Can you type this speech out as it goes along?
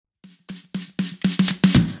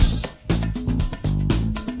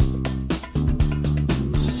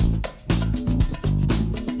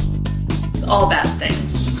all bad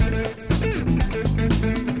things.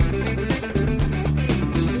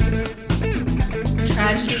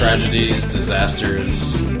 Tragedies,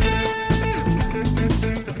 disasters.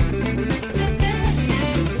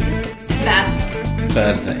 That's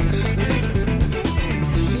Bad things.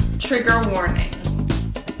 trigger warning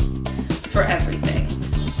for everything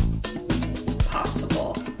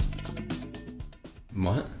possible.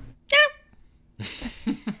 What?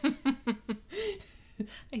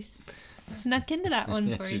 I snuck into that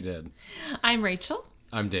one for Yes, you. you did. I'm Rachel,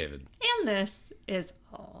 I'm David. and this is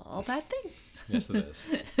All Bad Things. Yes, it is.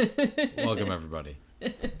 Welcome, everybody.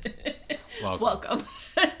 Welcome.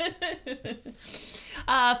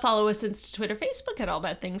 Follow us on Twitter, Facebook at All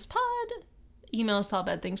Bad Things Pod. Email us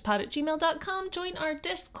allbadthingspod@gmail.com. Join our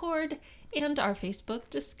Discord and our Facebook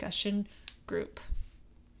discussion group.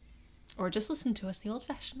 Or just listen to us the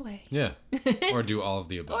old-fashioned way. Yeah. Or do all of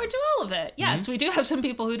the above. Or do all of it. Yes, we do have some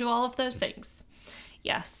people who do all of those things.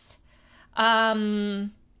 Yes. We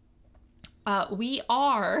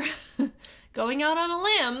are going out on a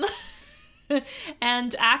limb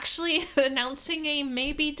and actually announcing a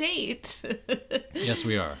maybe date Yes,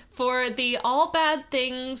 we are. for the All Bad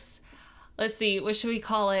Things. Let's see, what should we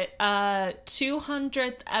call it?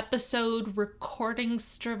 200th episode recording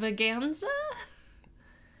extravaganza?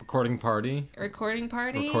 Recording party. Recording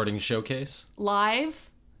party? Recording showcase. Live?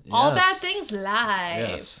 All Yes. Bad Things live.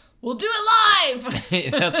 Yes. We'll do it live.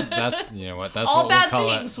 that's you know what, that's All what Bad we'll call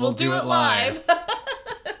Things. it. We'll do it live.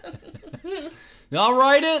 I'll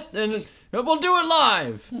write it and we'll do it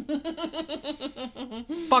live.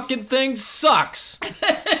 Fucking thing sucks.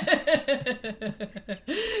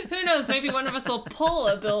 Who knows? Maybe one of us will pull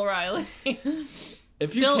a Bill Riley.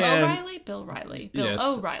 If you Bill can. O'Reilly? Bill Riley. Bill Yes.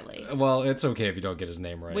 O'Reilly. Well, it's okay if you don't get his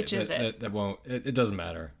name right. Which is it? That won't. It doesn't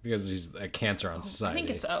matter because he's a cancer on society. I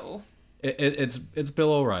think it's O. It's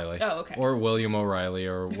Bill O'Reilly. Oh, okay. Or William O'Reilly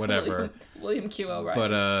or whatever. William Q. O'Reilly.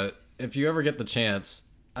 But if you ever get the chance,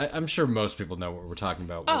 I'm sure most people know what we're talking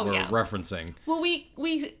about. What we're referencing. Well,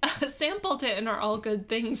 we sampled it in our All Good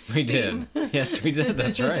Things We theme. did. Yes, we did.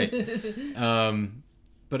 That's right.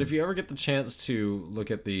 But if you ever get the chance to look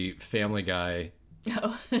at the Family Guy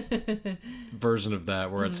version of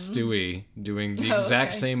that, where it's Stewie doing the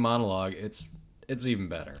exact same monologue, it's even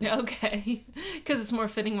better. Okay. Because it's more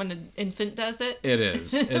fitting when an infant does it. It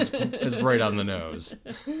is. It's right on the nose.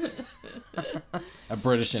 A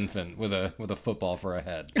British infant with a football for a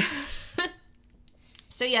head.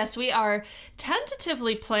 So yes, we are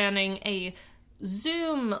tentatively planning a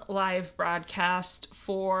Zoom live broadcast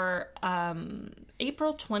for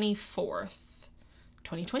April 24th,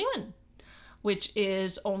 2021, which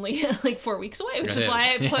is only like 4 weeks away, which is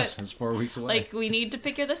why I put, yes, it's 4 weeks away. like, we need to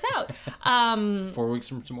figure this out. 4 weeks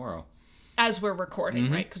from tomorrow. As we're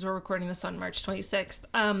recording, right? Because we're recording this on March 26th.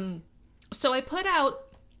 So I put out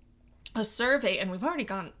a survey, and we've already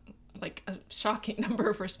gotten like a shocking number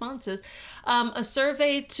of responses. A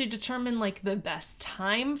survey to determine like the best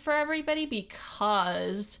time for everybody,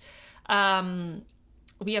 because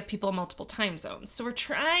we have people in multiple time zones. So we're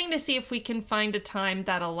trying to see if we can find a time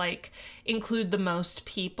that'll like include the most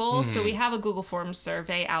people. So we have a Google Forms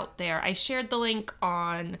survey out there. I shared the link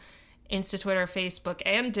on Insta, Twitter, Facebook,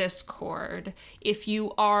 and Discord. If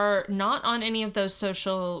you are not on any of those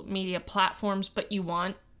social media platforms, but you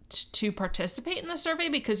want to participate in the survey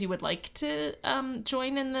because you would like to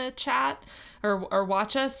join in the chat or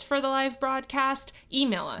watch us for the live broadcast,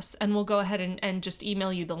 email us and we'll go ahead and just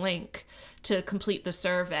email you the link to complete the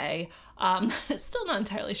survey. Still not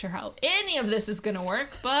entirely sure how any of this is going to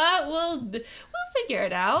work, but we'll figure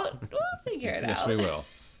it out. Yes, we will.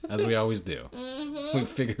 As we always do. We've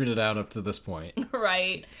figured it out up to this point.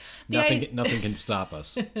 Right. Nothing can stop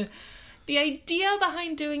us. The idea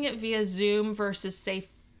behind doing it via Zoom versus, say,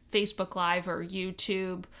 Facebook Live or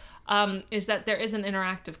YouTube is that there is an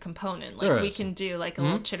interactive component. Like, we can do like a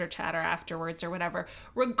little chitter chatter afterwards or whatever.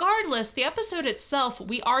 Regardless, the episode itself,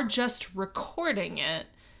 we are just recording it.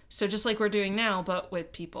 So just like we're doing now, but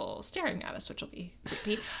with people staring at us, which will be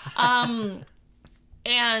creepy.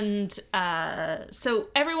 And so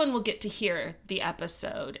everyone will get to hear the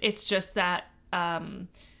episode. It's just that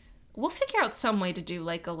we'll figure out some way to do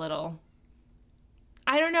like a little...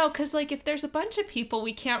 I don't know, because, like, if there's a bunch of people,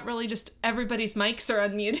 we can't really just, everybody's mics are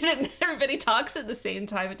unmuted and everybody talks at the same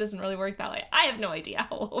time. It doesn't really work that way. I have no idea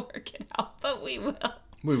how we'll work it out, but we will.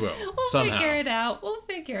 We will. We'll somehow. figure it out. We'll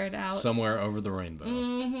figure it out. Somewhere over the rainbow.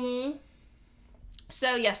 Mm-hmm.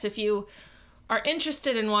 So, yes, if you are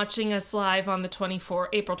interested in watching us live on the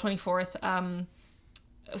April 24th,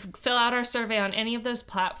 fill out our survey on any of those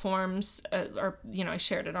platforms, or, you know, I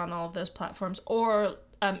shared it on all of those platforms, or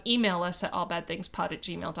email us at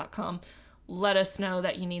allbadthingspod@gmail.com. let us know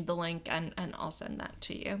that you need the link, and I'll send that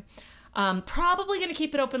to you. Probably going to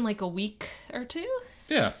keep it open like a week or two.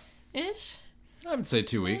 Yeah. Ish. I would say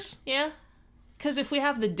 2 weeks. Yeah. Because if we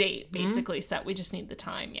have the date basically set, we just need the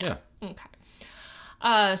time. Yeah.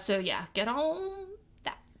 Okay. So yeah, get on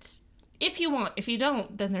that. If you want. If you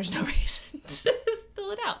don't, then there's no reason to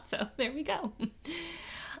fill it out. So there we go.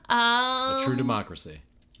 A true democracy.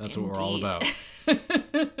 That's what we're all about.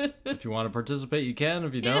 If you want to participate, you can.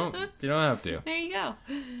 If you don't, you don't have to. There you go.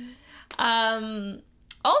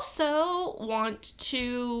 Also want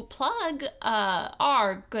to plug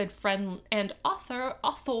our good friend and author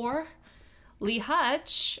Lee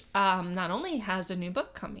Hutch. Not only has a new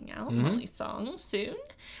book coming out, Molly Song, soon,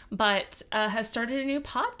 but has started a new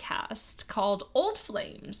podcast called Old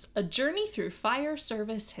Flames, A Journey Through Fire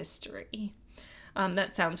Service History.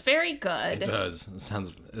 That sounds very good. It does. It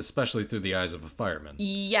sounds, especially through the eyes of a fireman.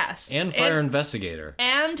 Yes. And fire investigator.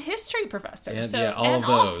 And history professor. And, so, all of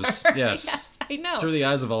those. Author. Yes. Yes, I know. Through the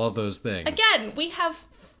eyes of all of those things. Again, we have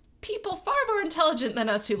people far more intelligent than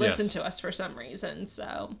us who listen to us for some reason.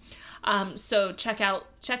 So, so check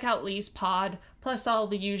out Lee's pod, plus all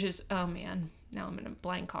the usuals. Oh man, now I'm gonna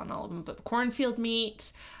blank on all of them. But Cornfield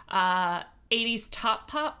Meat, 80s Top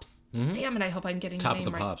Pops. Damn it! I hope I'm getting Top the name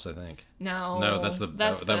of the right. Pops, I think. No,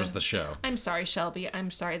 that was the show. I'm sorry, Shelby. I'm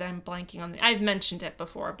sorry that I'm blanking on I've mentioned it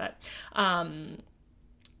before, but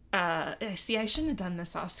see, I shouldn't have done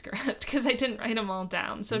this off script because I didn't write them all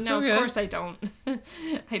down. So no, okay. Of course I don't.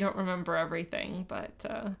 I don't remember everything, but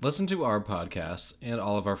listen to our podcast and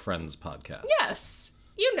all of our friends' podcasts. yes,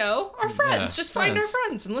 you know our friends. Just find our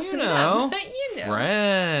friends and listen to them. You know,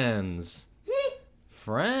 friends.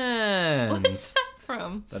 Friends. What's that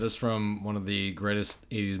from? That is from one of the greatest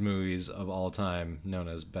 80s movies of all time, known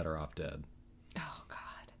as Better Off Dead. Oh,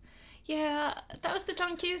 God. Yeah, that was the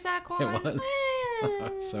John Cusack one. It was.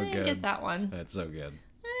 It's so good. Get that one. That's so good.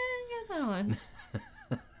 Get that one.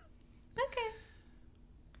 Okay.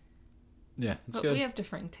 Yeah, it's but good. we have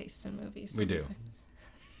differing tastes in movies. We do.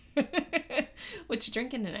 What you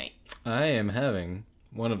drinking tonight? I am having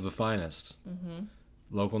one of the finest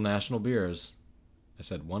local national beers. I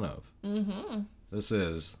said one of. This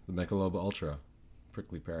is the Michelob Ultra,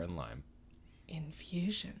 Prickly Pear and Lime.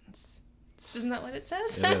 Infusions. Isn't that what it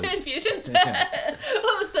says? It is. Infusions. Yeah.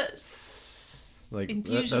 What was that? Like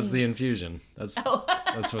Infusions. that's the infusion. That's what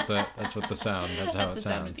the sound. That's how That's it the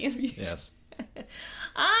sound of sounds. the infusion. Yes.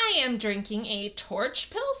 I am drinking a Torch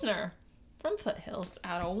Pilsner from Foothills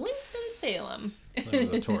out of Winston-Salem. That was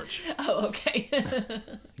a torch Oh, okay.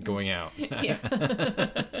 going out. Yeah.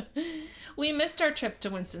 We missed our trip to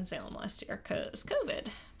Winston-Salem last year because COVID.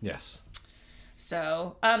 Yes.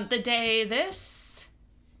 So, the day this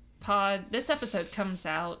episode comes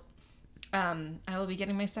out, I will be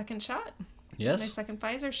getting my second shot. Yes. My second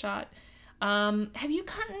Pfizer shot. Have you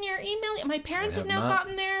gotten your email yet? My parents have now not.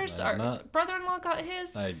 gotten theirs. I have Our not. brother-in-law got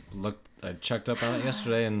his. I checked up on it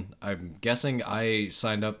yesterday, and I'm guessing I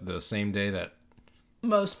signed up the same day that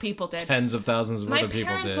Most people did. tens of thousands of other people did.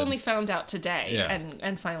 My parents only found out today Yeah.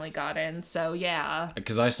 and finally got in. So, yeah.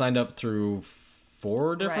 Because I signed up through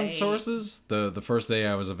 4 different Right. sources. The first day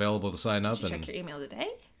I was available to sign up, Did you and check your email today?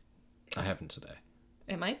 I haven't today.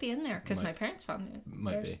 It might be in there because my parents found it.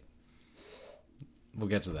 Might be. We'll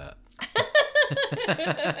get to that.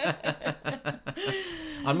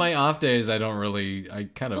 On my off days, I don't really. I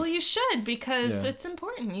kind of. Well, you should because Yeah. it's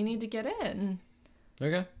important. You need to get in.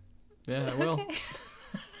 Okay. Yeah, I will. Okay.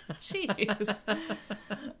 Jeez.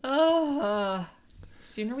 Oh.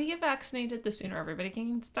 Sooner we get vaccinated, the sooner everybody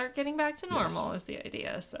can start getting back to normal is the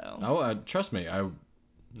idea. So. Oh, trust me. I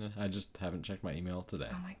just haven't checked my email today.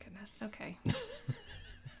 Oh my goodness. Okay.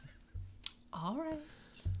 All right.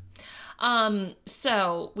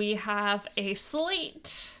 So we have a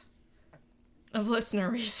slate of listener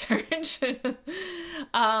research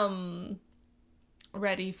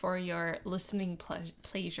ready for your listening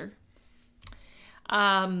pleasure.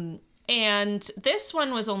 And this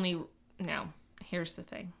one was only, now, here's the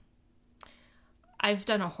thing. I've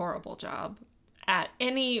done a horrible job at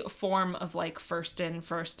any form of like first in,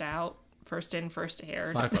 first out, first in, first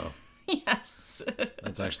aired. FIFO. Yes.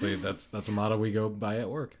 That's actually, that's a motto we go by at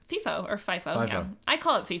work. FIFO or FIFO. Yeah. I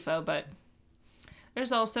call it FIFO, but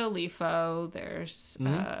there's also LIFO. There's,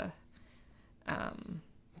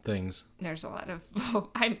 Things. there's a lot of,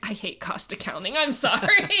 I hate cost accounting. I'm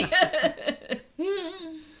sorry.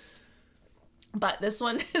 But this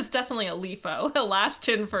one is definitely a LIFO, a last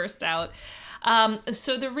in, first out.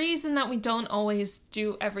 So the reason that we don't always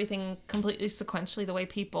do everything completely sequentially the way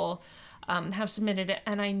people have submitted it,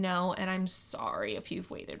 and I know, and I'm sorry if you've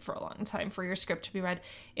waited for a long time for your script to be read.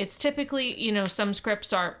 It's typically, some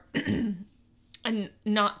scripts are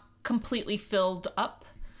not completely filled up,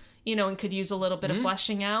 and could use a little bit of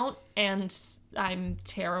fleshing out. And I'm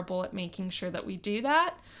terrible at making sure that we do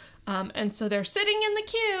that. And so they're sitting in the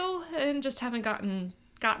queue and just haven't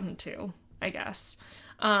gotten to, I guess.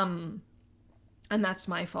 And that's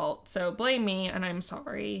my fault. So blame me, and I'm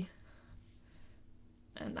sorry.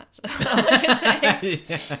 And that's all I can say.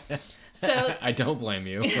 Yeah. So I don't blame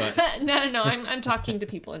you, but no, I'm talking to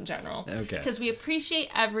people in general. Okay. Because we appreciate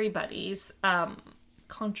everybody's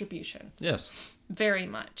contributions. yes. Very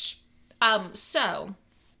much. So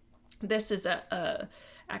this is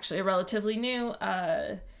actually a relatively new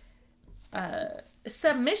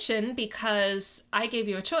submission, because I gave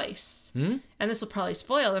you a choice. And this will probably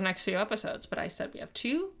spoil the next few episodes, but I said we have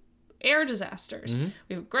 2 air disasters.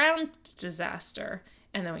 We have a ground disaster,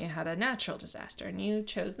 and then we had a natural disaster, and you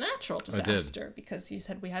chose natural disaster because you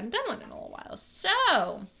said we hadn't done one in a little while.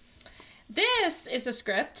 So this is a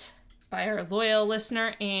script by our loyal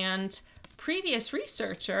listener and previous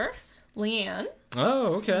researcher, Leanne.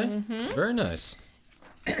 Oh, okay. Very nice.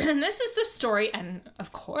 And this is the story, and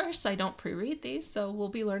of course I don't pre-read these, so we'll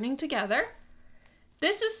be learning together.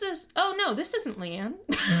 This isn't Leanne.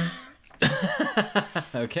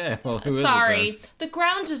 Okay, well, who is Sorry, it the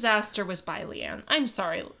ground disaster was by Leanne. I'm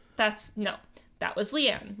sorry. That was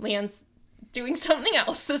Leanne. Leanne's doing something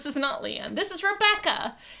else. This is not Leanne. This is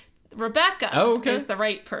Rebecca. Rebecca is the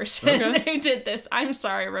right person who did this. I'm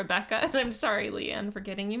sorry, Rebecca, and I'm sorry, Leanne, for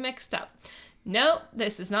getting you mixed up. Nope,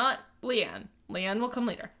 this is not Leanne. Leanne will come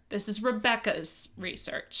later. This is Rebecca's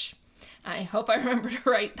research. I hope I remember to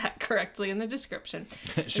write that correctly in the description.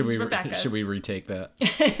 Should we retake that?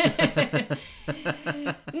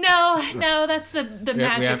 No, that's the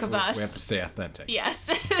magic of us. We have to stay authentic. Yes.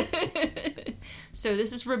 So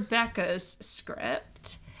this is Rebecca's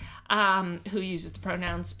script, who uses the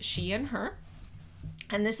pronouns she and her.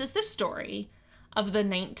 And this is the story of the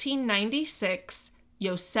 1996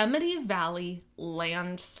 Yosemite Valley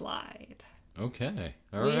landslide. Okay.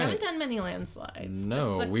 All we right. haven't done many landslides.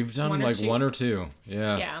 No, just we've done one or two.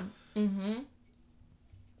 Yeah. Yeah. Mm-hmm.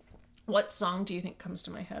 What song do you think comes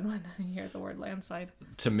to my head when I hear the word landslide?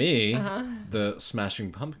 To me, the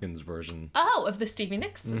Smashing Pumpkins version. Oh, of the Stevie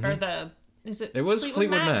Nicks? Or is it? It was Fleetwood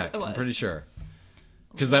Mac. I'm pretty sure.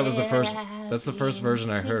 Because that was that's the first version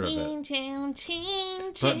I heard of it.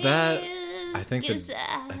 But that, I think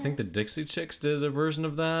the Dixie Chicks did a version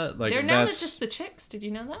of that. Like, they're now just the Chicks. Did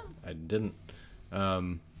you know that? I didn't.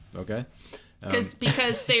 Okay.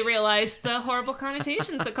 Because they realized the horrible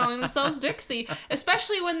connotations of calling themselves Dixie,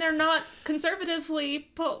 especially when they're not conservatively.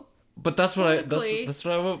 But that's what I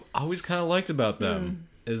always kind of liked about them,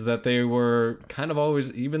 is that they were kind of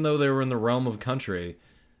always, even though they were in the realm of country,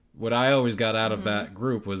 what I always got out of that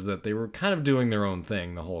group was that they were kind of doing their own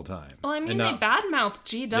thing the whole time. Well, I mean, they badmouthed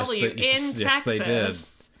GW in Texas. Yes, they did.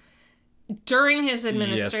 During his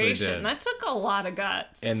administration. Yes, they did. That took a lot of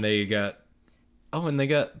guts. And they got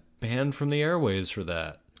banned from the airwaves for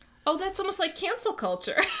that. Oh, that's almost like cancel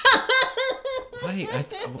culture. Wait,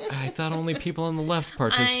 I thought only people on the left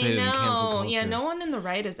participated in cancel culture. Yeah, no one in the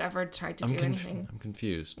right has ever tried to do anything. I'm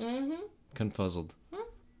confused. Mm-hmm. Confuzzled.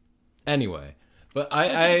 Anyway, but it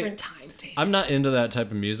was a different time, Dave. I'm not into that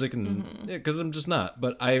type of music, and because I'm just not.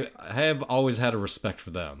 But I have always had a respect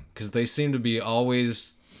for them, because they seem to be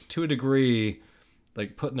always, to a degree,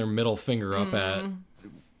 like putting their middle finger up at.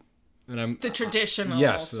 And I'm the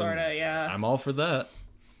traditional sort of, yeah. I'm all for that.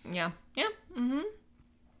 Yeah. Mm-hmm.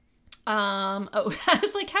 I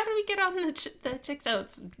was like, how do we get on the Chicks? Oh,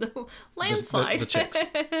 it's the landslide. The Chicks.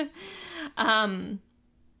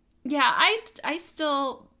 Yeah, I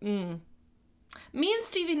still. Me and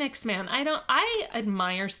Stevie Nicks, man, I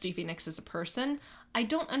admire Stevie Nicks as a person. I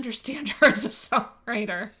don't understand her as a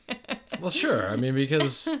songwriter. Well, sure. I mean,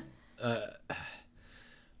 because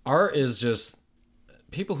art is just,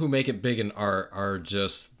 people who make it big in art are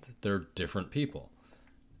just, they're different people.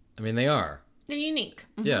 I mean, they are. They're unique.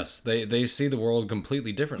 Mm-hmm. Yes, they see the world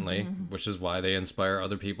completely differently, which is why they inspire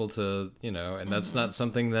other people to, and that's not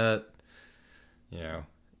something that, Yeah.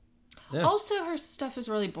 Also, her stuff is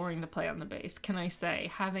really boring to play on the bass, can I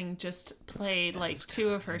say? Having just played two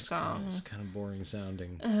of her songs. It's kind of boring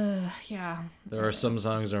sounding. Yeah. There are some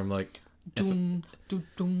songs where I'm like, if I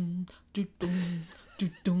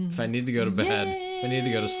need to go to bed, if I need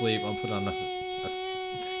to go to sleep, I'll put on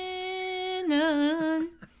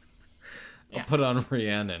I'll put on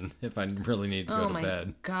Rhiannon if I really need to go to bed. Oh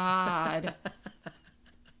my God.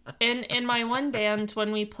 In my one band,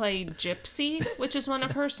 when we played Gypsy, which is one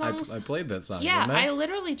of her songs. I played that song. Yeah, I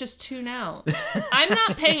literally just tune out. I'm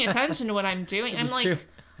not paying attention to what I'm doing. I'm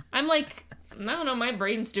like, I don't know, my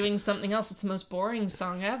brain's doing something else. It's the most boring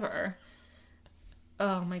song ever.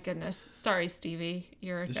 Oh my goodness. Sorry, Stevie.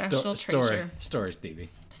 You're a national treasure. Story, Stevie.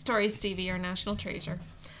 Story, Stevie. You're a national treasure.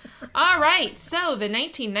 All right. So the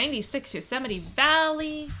 1996 Yosemite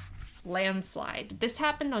Valley landslide. This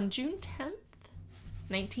happened on June 10th,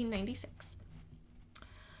 1996.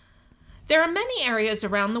 There are many areas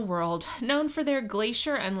around the world known for their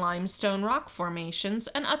glacier and limestone rock formations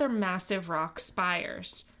and other massive rock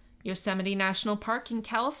spires. Yosemite National Park in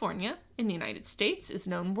California, in the United States, is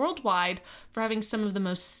known worldwide for having some of the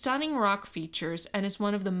most stunning rock features and is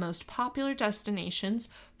one of the most popular destinations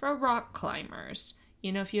for rock climbers.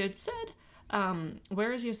 You know, if you had said,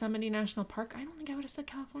 where is Yosemite National Park? I don't think I would have said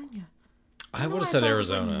California. I would have said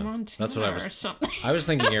Arizona. That's what I was. I was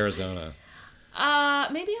thinking Arizona.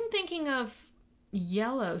 Maybe I'm thinking of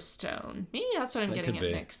Yellowstone. Maybe that's what I'm getting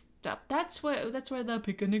it mixed up. That's where the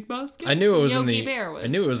picnic basket. I knew it was in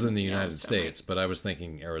the United States, but I was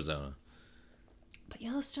thinking Arizona. But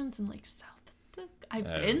Yellowstone's in like South. I've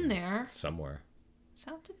been there somewhere.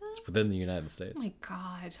 South Dakota. It's within the United States. Oh my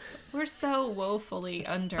God, we're so woefully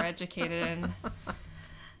undereducated in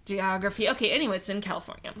geography. Okay, anyway, it's in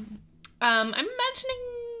California. I'm imagining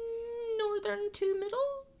northern to middle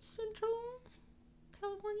central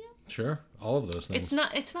California. Sure, all of those things.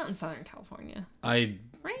 It's not in Southern California. I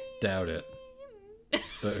doubt it.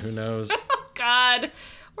 But who knows? Oh God,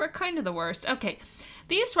 we're kind of the worst. Okay,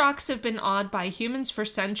 these rocks have been awed by humans for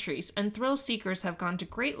centuries, and thrill seekers have gone to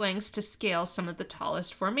great lengths to scale some of the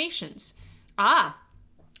tallest formations.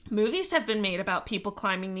 Movies have been made about people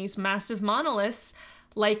climbing these massive monoliths,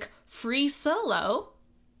 like Free Solo.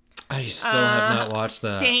 I still have not watched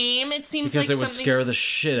that. Same. It seems because like it would scare the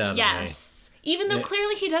shit out of me. Yes. Even though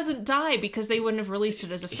clearly he doesn't die because they wouldn't have released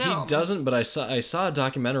it as a film. He doesn't, but I saw a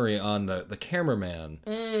documentary on the cameraman.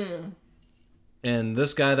 And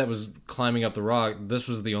this guy that was climbing up the rock, this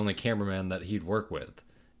was the only cameraman that he'd work with.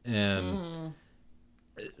 And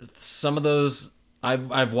some of those,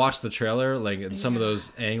 I've watched the trailer, like in some of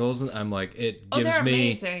those angles, and I'm like, it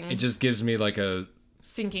just gives me like a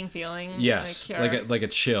sinking feeling. Yes, like a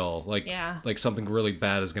chill, like something really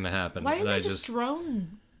bad is gonna happen. Why didn't they just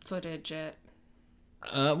drone footage it?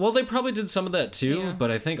 Well, they probably did some of that too, but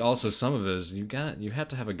I think also some of it is you have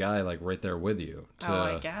to have a guy like right there with you.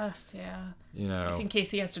 I guess, yeah. You know, if in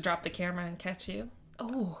case he has to drop the camera and catch you.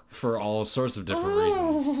 Oh, for all sorts of different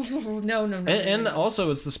reasons. No. And also,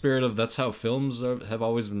 it's the spirit of that's how films have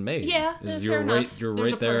always been made. Yeah, you're right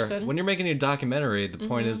there person. When you're making a documentary. The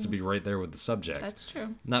point is to be right there with the subject. That's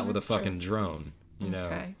true. Not with a fucking drone. You know.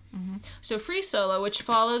 Okay. So Free Solo, which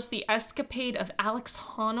follows the escapade of Alex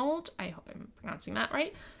Honnold, I hope I'm pronouncing that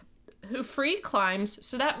right, who free climbs.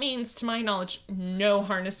 So that means, to my knowledge, no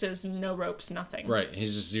harnesses, no ropes, nothing. Right.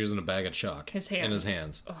 He's just using a bag of chalk. In his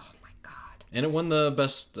hands. Oh my God. And it won the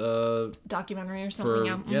best documentary or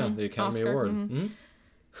something. The Academy Oscar. Award.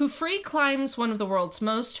 Who free climbs one of the world's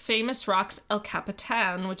most famous rocks, El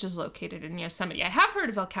Capitan, which is located in Yosemite. I have heard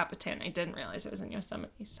of El Capitan. I didn't realize it was in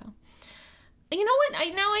Yosemite. So, you know what?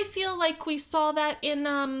 I feel like we saw that in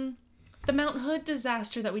the Mount Hood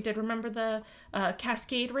disaster that we did. Remember the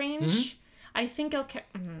Cascade Range? I think I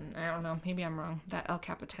don't know. Maybe I'm wrong. That El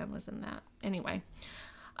Capitan was in that. Anyway.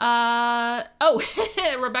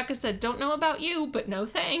 Rebecca said, "Don't know about you, but no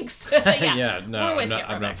thanks." I'm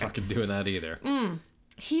not fucking doing that either.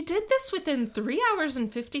 He did this within 3 hours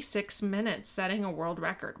and 56 minutes, setting a world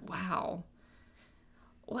record. Wow.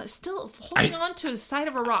 Well, still holding on to the side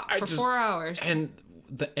of a rock for 4 hours. And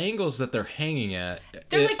the angles that they're hanging at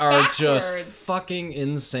are just fucking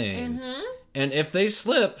insane. And if they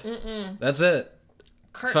slip, that's it.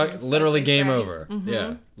 Curtains, literally game over.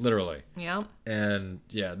 Yeah, literally. Yeah. And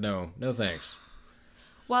no thanks.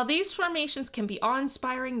 While these formations can be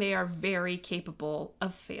awe-inspiring, they are very capable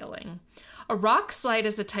of failing. A rock slide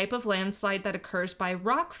is a type of landslide that occurs by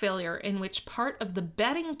rock failure in which part of the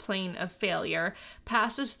bedding plane of failure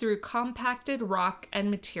passes through compacted rock and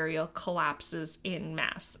material collapses in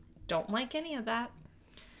mass. Don't like any of that.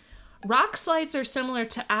 Rock slides are similar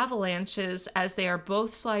to avalanches as they are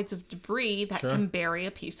both slides of debris that can bury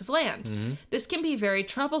a piece of land. This can be very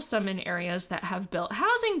troublesome in areas that have built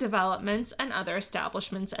housing developments and other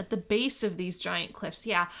establishments at the base of these giant cliffs.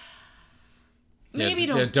 Maybe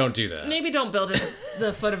don't do that. Maybe don't build it at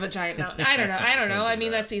the foot of a giant mountain. I don't know. I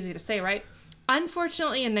mean, that's easy to say, right?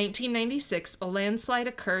 Unfortunately, in 1996, a landslide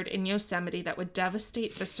occurred in Yosemite that would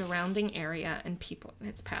devastate the surrounding area and people in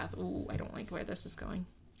its path. Ooh, I don't like where this is going.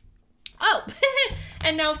 Oh,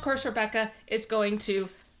 and now, of course, Rebecca is going to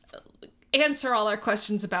answer all our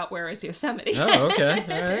questions about where is Yosemite. Oh, okay.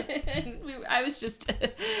 All right. I was just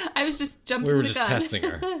jumping the gun. We were just testing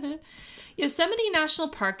her. Yosemite National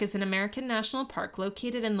Park is an American national park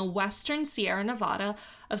located in the western Sierra Nevada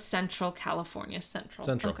of Central California. Central.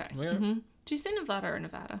 Okay. Yeah. Do you say Nevada or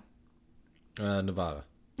Nevada? Nevada.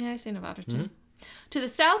 Yeah, I say Nevada too. To the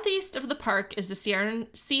southeast of the park is the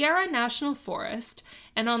Sierra National Forest,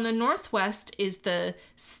 and on the northwest is the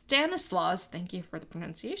Stanislaus, thank you for the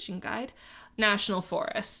pronunciation guide, National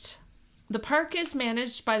Forest. The park is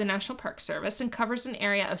managed by the National Park Service and covers an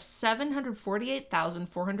area of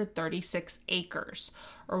 748,436 acres,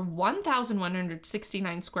 or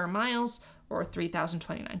 1,169 square miles, or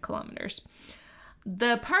 3,029 kilometers.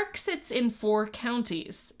 The park sits in 4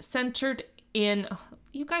 counties, centered in... Oh,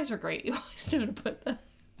 you guys are great. You always know how to put the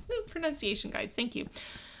pronunciation guides. Thank you.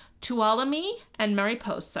 Tuolumne and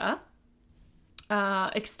Mariposa,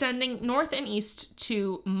 extending north and east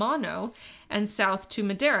to Mono and south to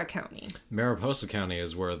Madera County. Mariposa County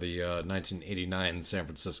is where the 1989 San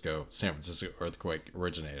Francisco earthquake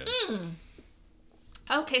originated.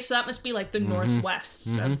 Okay, so that must be like the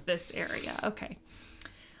northwest of this area. Okay.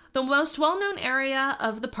 The most well-known area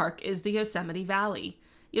of the park is the Yosemite Valley.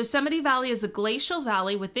 Yosemite Valley is a glacial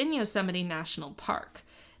valley within Yosemite National Park.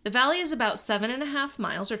 The valley is about 7.5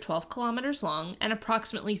 miles or 12 kilometers long and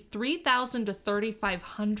approximately 3,000 to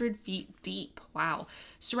 3,500 feet deep. Wow.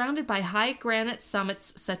 Surrounded by high granite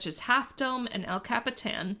summits such as Half Dome and El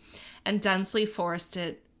Capitan and densely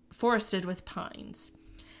forested with pines.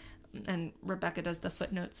 And Rebecca does the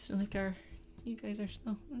footnotes. Like, you guys are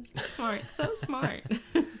so smart. So smart.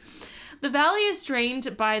 The valley is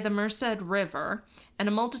drained by the Merced River, and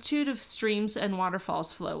a multitude of streams and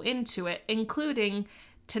waterfalls flow into it, including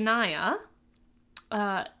Tenaya,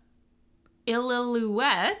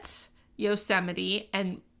 Illilouette, Yosemite,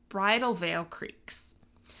 and Bridal Veil Creeks.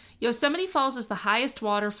 Yosemite Falls is the highest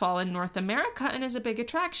waterfall in North America and is a big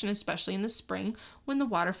attraction, especially in the spring when the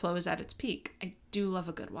water flow is at its peak. I do love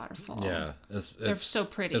a good waterfall. Yeah, they're so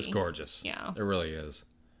pretty. It's gorgeous. Yeah, it really is.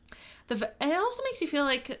 And it also makes you feel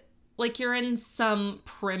like you're in some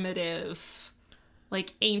primitive,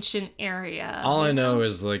 like ancient area. All I know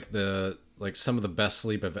is some of the best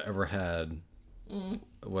sleep I've ever had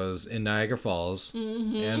was in Niagara Falls,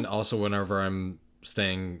 and also whenever I'm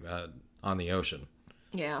staying on the ocean.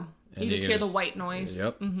 Yeah. And you just hear the white noise.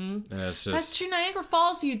 Yep. And it's just... That's true. Niagara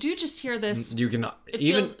Falls, you do just hear this. You can... We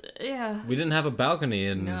didn't have a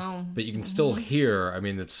balcony, but you can still hear... I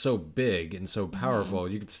mean, it's so big and so powerful.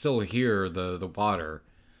 You can still hear the water.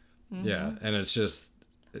 Yeah, and it's just...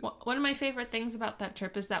 One of my favorite things about that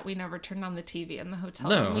trip is that we never turned on the TV in the hotel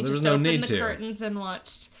room. No, we just no need to. opened the curtains and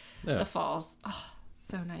watched the falls. Oh,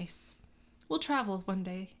 so nice. We'll travel one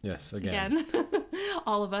day. Yes, again.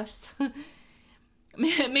 All of us.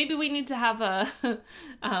 Maybe we need to have a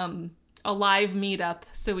live meetup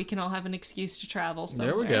so we can all have an excuse to travel somewhere.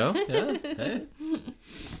 There we go. Yeah. Hey.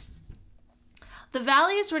 The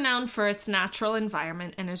valley is renowned for its natural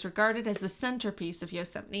environment and is regarded as the centerpiece of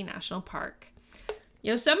Yosemite National Park.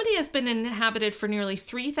 Yosemite has been inhabited for nearly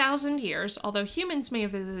 3,000 years, although humans may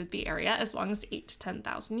have visited the area as long as 8,000 to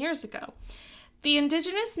 10,000 years ago. The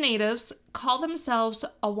indigenous natives call themselves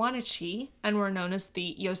Awanachee and were known as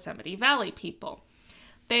the Yosemite Valley people.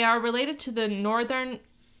 They are related to the northern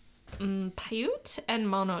Paiute and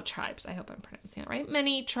Mono tribes. I hope I'm pronouncing it right.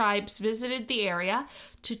 Many tribes visited the area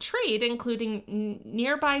to trade, including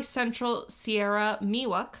nearby central Sierra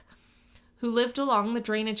Miwok, who lived along the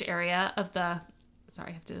drainage area of the,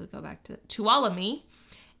 Tuolumne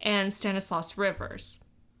and Stanislaus rivers.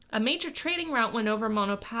 A major trading route went over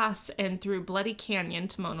Mono Pass and through Bloody Canyon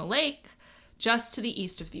to Mono Lake, just to the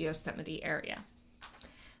east of the Yosemite area.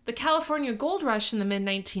 The California gold rush in the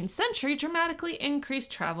mid-19th century dramatically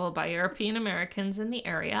increased travel by European Americans in the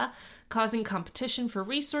area, causing competition for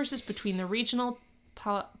resources between the regional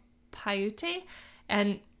Paiute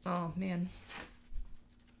and,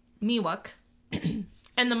 Miwok,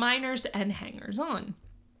 and the miners and hangers-on.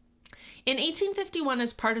 In 1851,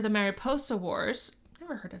 as part of the Mariposa Wars,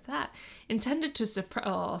 never heard of that, intended to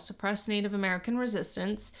suppress Native American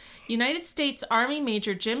resistance, United States Army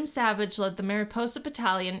Major Jim Savage led the Mariposa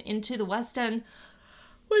Battalion into the West End.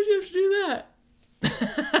 Why'd you have to do that?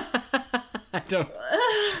 I don't...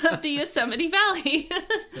 of the Yosemite Valley.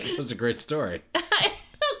 That's such a great story.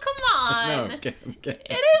 Oh, come on. No, I'm kidding.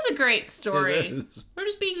 It is a great story. We're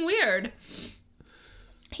just being weird.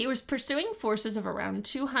 He was pursuing forces of around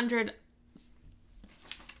 200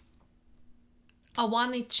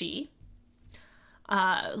 Awanachee,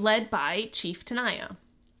 led by Chief Tenaya.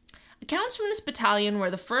 Accounts from this battalion were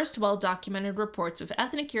the first well-documented reports of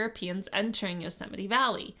ethnic Europeans entering Yosemite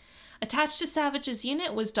Valley. Attached to Savage's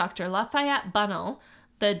unit was Dr. Lafayette Bunnell,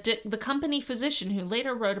 the company physician who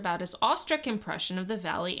later wrote about his awestruck impression of the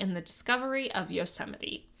valley and the discovery of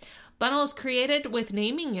Yosemite. Bunnell is credited with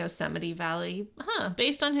naming Yosemite Valley,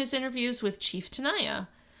 based on his interviews with Chief Tenaya.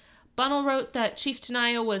 Bunnell wrote that Chief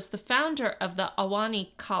Tenaya was the founder of the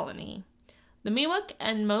Ahwahnee colony. The Miwok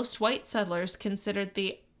and most white settlers considered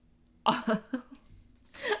the... I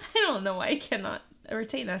don't know why I cannot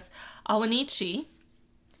retain this. Ahwahneechee.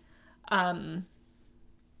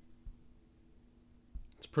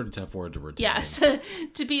 It's a pretty tough word to retain. Yes,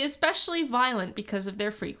 to be especially violent because of their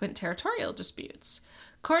frequent territorial disputes.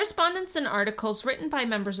 Correspondence and articles written by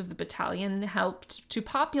members of the battalion helped to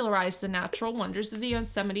popularize the natural wonders of the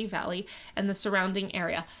Yosemite Valley and the surrounding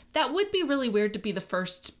area. That would be really weird to be the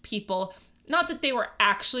first people, not that they were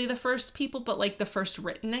actually the first people, but like the first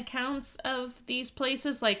written accounts of these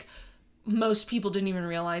places. Like, most people didn't even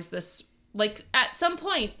realize this. Like, at some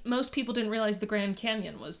point, most people didn't realize the Grand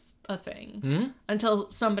Canyon was a thing until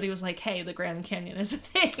somebody was like, hey, the Grand Canyon is a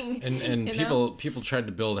thing. And people tried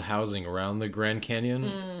to build housing around the Grand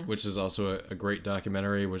Canyon, which is also a great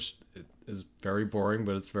documentary, which is very boring,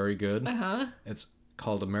 but it's very good. It's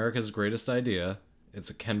called America's Greatest Idea. It's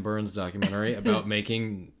a Ken Burns documentary about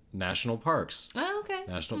making national parks. Oh, okay.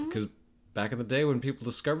 Because back in the day when people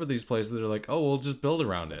discovered these places, they're like, oh, we'll just build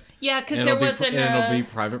around it. Yeah, because there wasn't and it'll be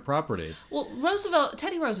private property. Well,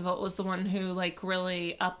 Teddy Roosevelt was the one who, like,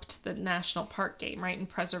 really upped the national park game, right, in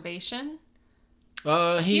preservation?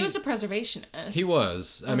 He was a preservationist. He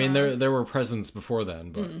was. I mean, there were presidents before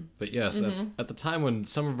then, but yes, at the time when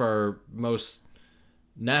some of our most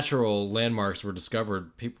natural landmarks were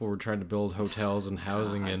discovered, people were trying to build hotels and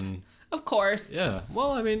housing and... Of course. Yeah.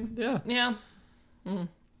 Well, I mean, yeah. Yeah.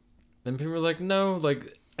 Then people were like, no,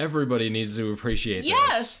 like, everybody needs to appreciate this.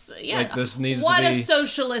 Yes, yeah. Like, this needs what to be... a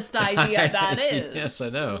socialist idea that is. Yes, I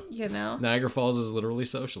know. You know? Niagara Falls is literally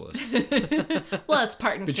socialist. Well, it's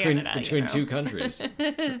part in Canada. Between two countries.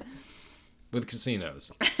 With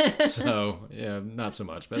casinos. So, yeah, not so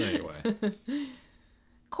much, but anyway.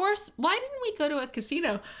 Of course, why didn't we go to a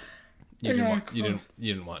casino? You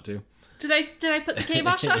didn't want to. Did I put the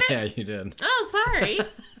kibosh on it? Yeah, you did. Oh, sorry.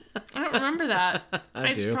 I don't remember that.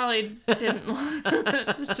 I do. Just probably didn't.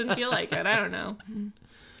 Just didn't feel like it. I don't know.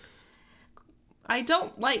 I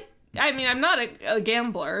don't like. I mean, I'm not a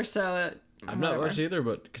gambler, so. I'm not much either,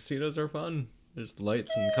 but casinos are fun. There's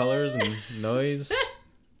lights and colors and noise,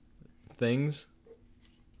 things.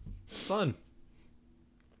 Fun.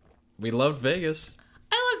 We loved Vegas.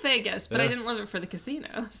 I love Vegas, but I didn't love it for the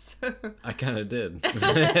casinos. I kind of did.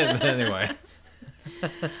 But anyway.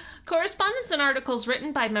 Correspondence and articles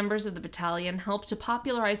written by members of the battalion helped to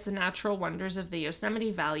popularize the natural wonders of the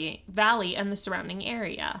Yosemite Valley and the surrounding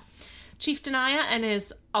area. Chief Tenaya and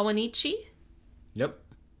his Ahwahneechee. Yep.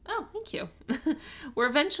 Oh, thank you. Were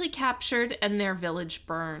eventually captured and their village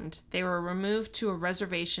burned. They were removed to a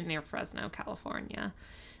reservation near Fresno, California.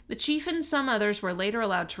 The chief and some others were later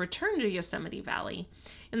allowed to return to Yosemite Valley.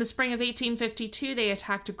 In the spring of 1852, they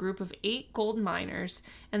attacked a group of 8 gold miners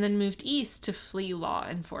and then moved east to flee law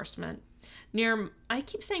enforcement. Near, I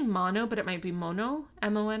keep saying Mono, but it might be Mono,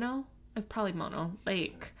 M-O-N-O, probably Mono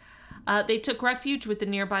Lake. They took refuge with the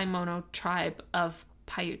nearby Mono tribe of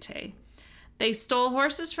Paiute. They stole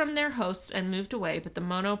horses from their hosts and moved away, but the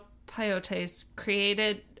Mono Paiutes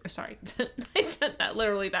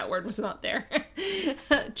that word was not there,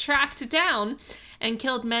 tracked down and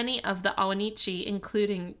killed many of the Ahwahneechee,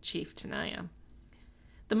 including Chief Tenaya.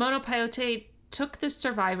 The Mono Paiute took the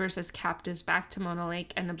survivors as captives back to Mono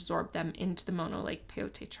Lake and absorbed them into the Mono Lake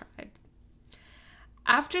Paiute tribe.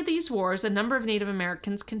 After these wars, a number of Native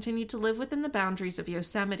Americans continued to live within the boundaries of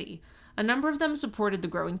Yosemite. A number of them supported the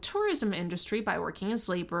growing tourism industry by working as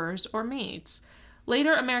laborers or maids.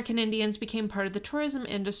 Later, American Indians became part of the tourism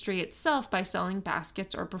industry itself by selling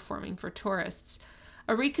baskets or performing for tourists.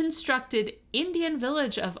 A reconstructed Indian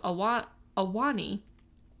village of Ahwahnee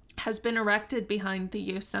has been erected behind the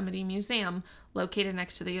Yosemite Museum, located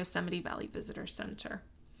next to the Yosemite Valley Visitor Center.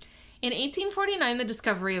 In 1849, the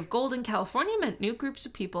discovery of gold in California meant new groups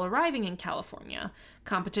of people arriving in California.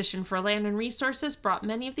 Competition for land and resources brought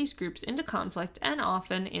many of these groups into conflict and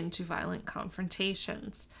often into violent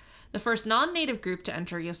confrontations. The first non-native group to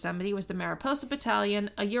enter Yosemite was the Mariposa Battalion,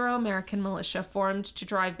 a Euro-American militia formed to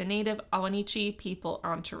drive the native Ahwahneechee people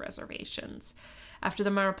onto reservations. After the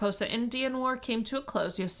Mariposa Indian War came to a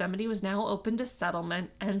close, Yosemite was now open to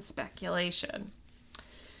settlement and speculation.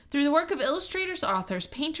 Through the work of illustrators, authors,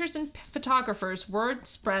 painters, and photographers, word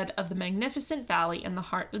spread of the magnificent valley in the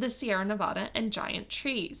heart of the Sierra Nevada and giant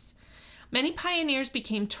trees. Many pioneers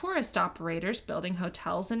became tourist operators, building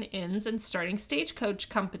hotels and inns and starting stagecoach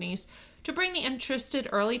companies to bring the interested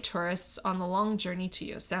early tourists on the long journey to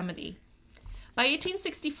Yosemite. By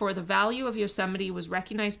 1864, the value of Yosemite was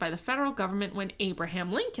recognized by the federal government when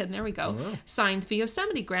Abraham Lincoln, signed the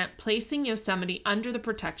Yosemite Grant, placing Yosemite under the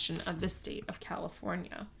protection of the state of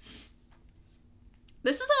California.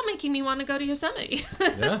 This is all making me want to go to Yosemite.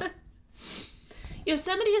 Yeah.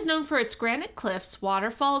 Yosemite is known for its granite cliffs,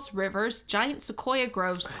 waterfalls, rivers, giant sequoia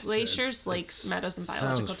groves, glaciers, lakes, meadows, and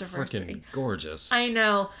biological diversity. Freaking gorgeous. I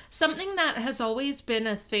know. Something that has always been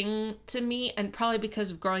a thing to me, and probably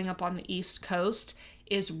because of growing up on the East Coast,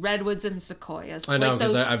 is redwoods and sequoias. I know,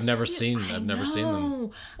 because I've never seen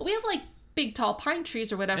them. We have like big tall pine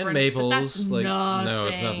trees or whatever, and maples. but that's no,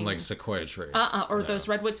 it's nothing like sequoia tree. Those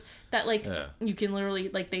redwoods that you can literally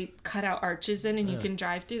they cut out arches in and you can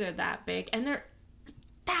drive through. They're that big, and they're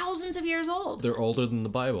thousands of years old. They're older than the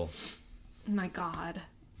Bible. Oh my God.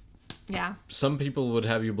 Yeah. Some people would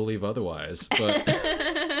have you believe otherwise, but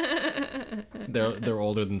they're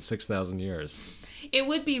older than 6,000 years. It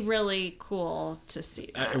would be really cool to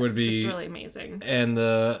see that. It would be just really amazing. And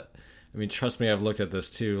trust me, I've looked at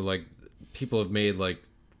this too. Like, people have made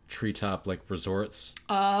treetop resorts.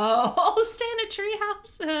 Oh, stay in a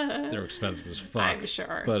treehouse. They're expensive as fuck. I'm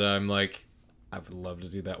sure. But I'm I would love to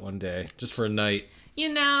do that one day, just for a night.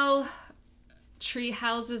 Tree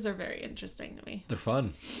houses are very interesting to me. They're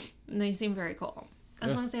fun. And they seem very cool.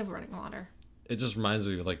 As long as they have running water. It just reminds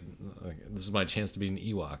me of, this is my chance to be an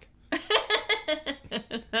Ewok.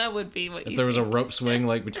 That would be what if there was a rope swing,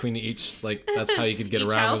 between each, that's how you could get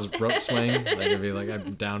around was rope swing. I'd be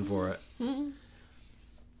I'm down for it.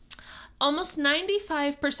 Almost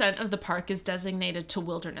 95% of the park is designated to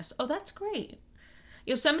wilderness. Oh, that's great.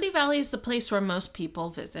 Yosemite Valley is the place where most people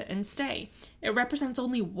visit and stay. It represents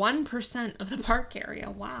only 1% of the park area.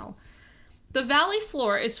 Wow. The valley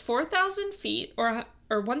floor is 4,000 feet or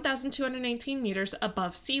 1,218 meters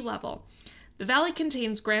above sea level. The valley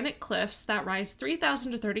contains granite cliffs that rise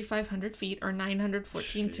 3,000 to 3,500 feet or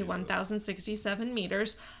 914 to 1,067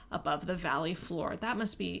 meters above the valley floor. That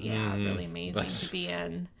must be, really amazing to be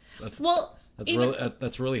in. That's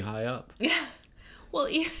really high up. Yeah. Well,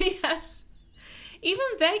 yes. Even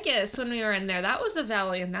Vegas, when we were in there, that was a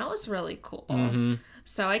valley, and that was really cool. Mm-hmm.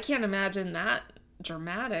 So I can't imagine that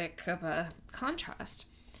dramatic of a contrast.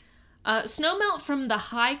 Snowmelt from the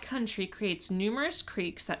high country creates numerous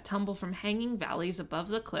creeks that tumble from hanging valleys above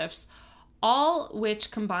the cliffs, all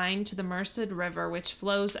which combine to the Merced River, which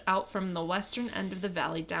flows out from the western end of the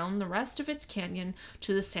valley down the rest of its canyon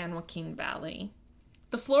to the San Joaquin Valley.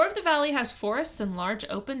 The floor of the valley has forests and large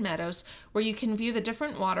open meadows where you can view the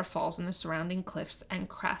different waterfalls in the surrounding cliffs and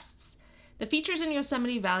crests. The features in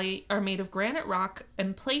Yosemite Valley are made of granite rock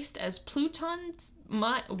and placed as plutons.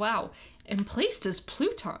 Emplaced as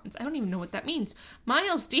plutons. I don't even know what that means.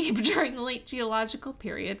 Miles deep during the late geological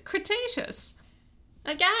period, Cretaceous.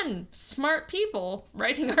 Again, smart people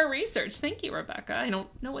writing our research. Thank you, Rebecca. I don't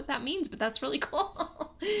know what that means, but that's really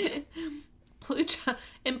cool. Pluton.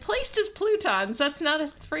 Emplaced as plutons. That's not a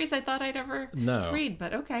phrase I thought I'd ever read,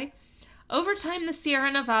 but okay. Over time, the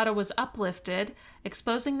Sierra Nevada was uplifted,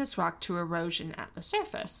 exposing this rock to erosion at the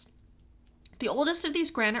surface. The oldest of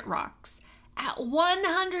these granite rocks, at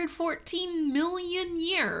 114 million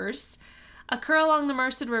years, occur along the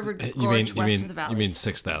Merced River Gorge west of the valley. You mean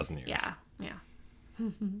 6,000 years? Yeah.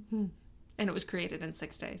 And it was created in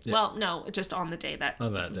 6 days. Yeah. Well, no, just on the day that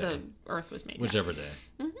the Earth was made. Whichever day.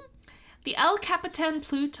 Mm-hmm. The El Capitan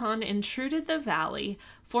Pluton intruded the valley,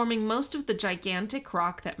 forming most of the gigantic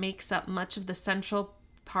rock that makes up much of the central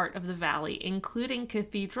part of the valley, including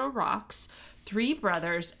Cathedral Rocks, Three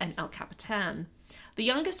Brothers, and El Capitan. The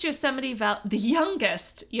youngest Yosemite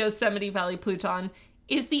Valley Pluton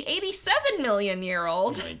is the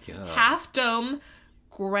 87-million-year-old half-dome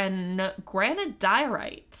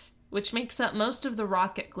granodiorite, which makes up most of the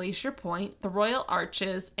rock at Glacier Point, the Royal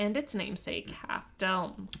Arches, and its namesake, Half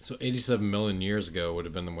Dome. So 87 million years ago would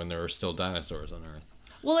have been when there were still dinosaurs on Earth.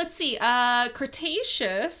 Well, let's see.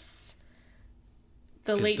 Cretaceous,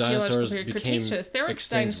 the late geological period, Cretaceous. There were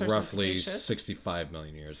extinct dinosaurs roughly 65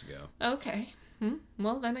 million years ago. Okay.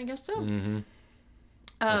 Well, then I guess so. Mm-hmm.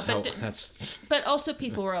 But also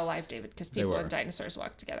people were alive, David, because people and dinosaurs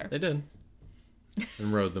walked together. They did.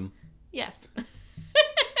 And rode them. Yes.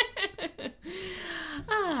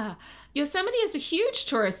 Yosemite is a huge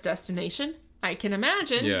tourist destination. I can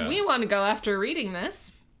imagine. Yeah. We want to go after reading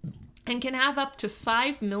this. And can have up to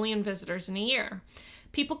 5 million visitors in a year.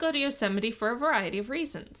 People go to Yosemite for a variety of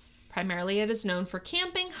reasons. Primarily, it is known for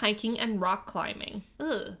camping, hiking, and rock climbing.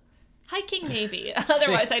 Ugh. Hiking, maybe.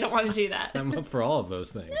 Otherwise, I don't want to do that. I'm up for all of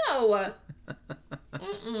those things. No.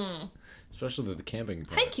 Especially the camping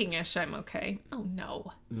part. Hiking-ish, I'm okay. Oh,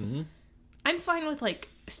 no. Mm-hmm. I'm fine with, like,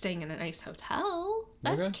 staying in a nice hotel.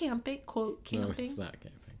 That's camping. Quote, camping. No, it's not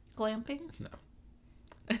camping. Glamping? No.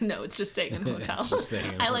 No, it's just staying in a hotel.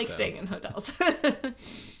 I like staying in hotels.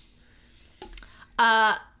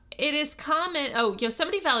 It is common... Oh,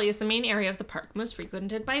 Yosemite Valley is the main area of the park, most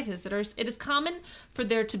frequented by visitors. It is common for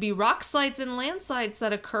there to be rock slides and landslides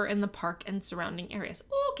that occur in the park and surrounding areas.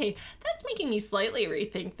 Okay, that's making me slightly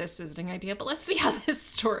rethink this visiting idea, but let's see how this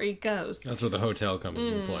story goes. That's where the hotel comes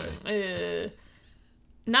into play.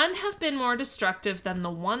 None have been more destructive than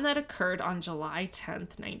the one that occurred on July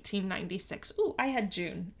 10th, 1996. Ooh, I had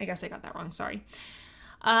June. I guess I got that wrong, sorry.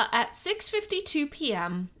 At 6:52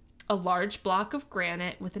 p.m., a large block of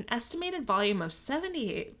granite with an estimated volume of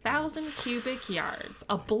 78,000 cubic yards,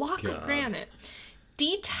 a block of granite,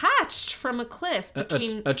 detached from a cliff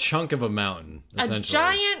between... A chunk of a mountain, essentially. A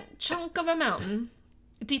giant chunk of a mountain,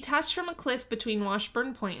 detached from a cliff between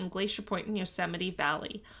Washburn Point and Glacier Point in Yosemite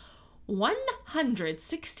Valley.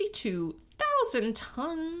 162,000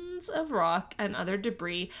 tons of rock and other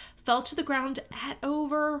debris fell to the ground at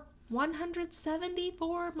over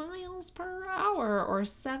 174 miles per hour, or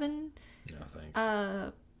 7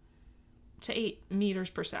 to 8 meters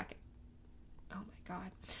per second. Oh my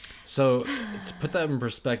God. So, to put that in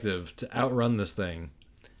perspective, to outrun this thing,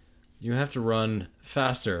 you have to run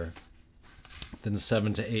faster than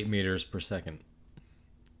 7 to 8 meters per second.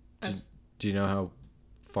 Do you know how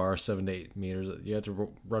far 7 to 8 meters? You have to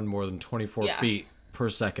run more than 24 feet per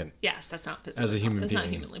second. Yes, that's not physically as a human being. That's not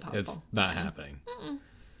humanly possible. It's not happening. Mm-mm.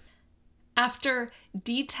 After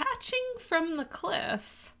detaching from the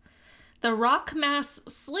cliff, the rock mass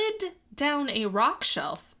slid down a rock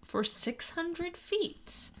shelf for 600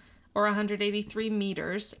 feet, or 183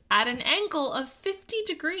 meters, at an angle of 50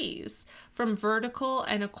 degrees from vertical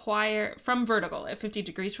at 50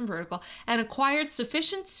 degrees from vertical, and acquired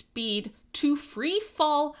sufficient speed to free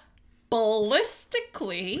fall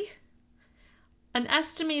ballistically an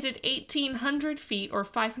estimated 1,800 feet or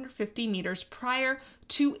 550 meters prior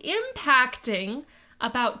to impacting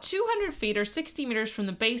about 200 feet or 60 meters from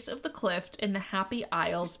the base of the cliff in the Happy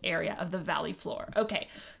Isles area of the valley floor. Okay,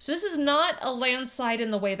 so this is not a landslide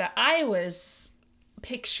in the way that I was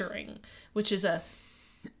picturing, which is a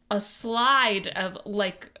slide of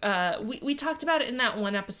like, we talked about it in that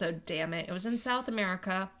one episode, damn it. It was in South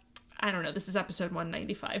America. I don't know, this is episode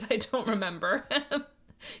 195. I don't remember. Do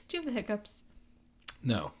you have the hiccups?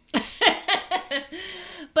 No.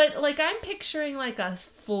 But like I'm picturing like a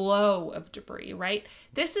flow of debris, right?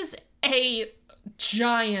 This is a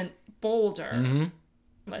giant boulder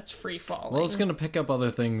that's free falling. Well, it's going to pick up other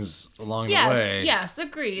things along the way. Yes,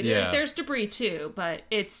 agreed. Yeah. There's debris too, but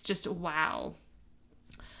it's just wow.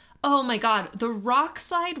 Oh my God. The rock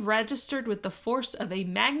slide registered with the force of a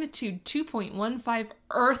magnitude 2.15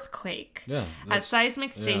 earthquake at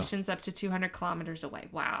seismic stations up to 200 kilometers away.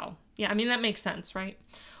 Wow. Yeah, I mean, that makes sense, right?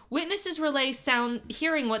 Witnesses relay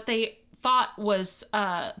hearing what they thought was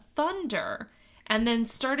thunder, and then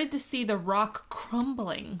started to see the rock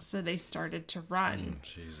crumbling, so they started to run.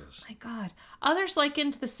 Jesus. My God. Others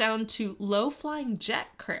likened the sound to low-flying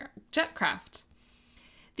jet craft.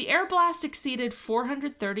 The air blast exceeded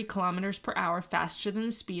 430 kilometers per hour, faster than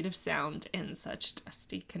the speed of sound in such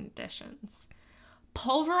dusty conditions.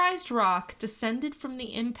 Pulverized rock descended from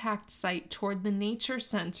the impact site toward the nature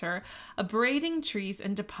center, abrading trees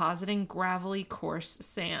and depositing gravelly, coarse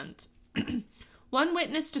sand. One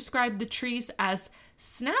witness described the trees as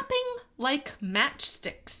snapping like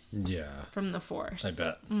matchsticks from the force. I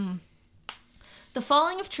bet. The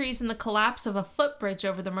falling of trees and the collapse of a footbridge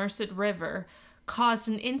over the Merced River caused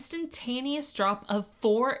an instantaneous drop of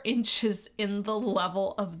 4 inches in the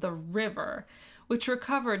level of the river, which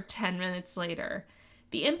recovered 10 minutes later.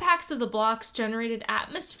 The impacts of the blocks generated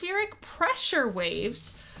atmospheric pressure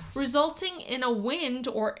waves, resulting in a wind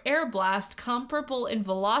or air blast comparable in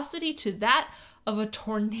velocity to that of a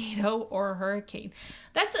tornado or a hurricane.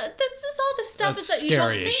 That's all the stuff is that you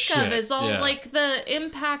don't think of as all like the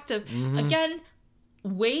impact of, again,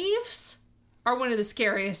 waves are one of the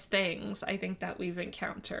scariest things I think that we've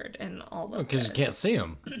encountered in all of this. Because you can't see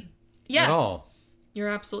them. Yes. At all. You're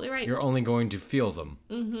absolutely right. You're only going to feel them.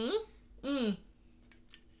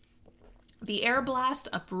 The air blast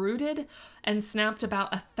uprooted and snapped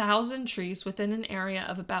about 1,000 trees within an area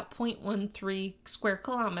of about 0.13 square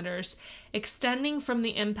kilometers, extending from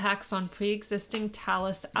the impacts on pre-existing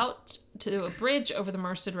talus out to a bridge over the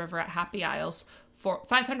Merced River at Happy Isles,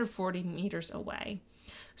 540 meters away.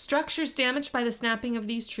 Structures damaged by the snapping of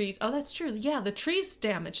these trees, oh, that's true, yeah, the trees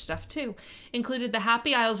damaged stuff too, included the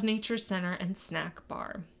Happy Isles Nature Center and snack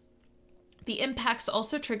bar. The impacts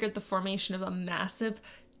also triggered the formation of a massive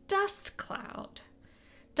dust cloud.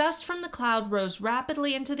 Dust from the cloud rose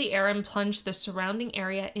rapidly into the air and plunged the surrounding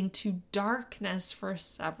area into darkness for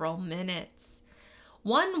several minutes.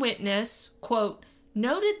 One witness, quote,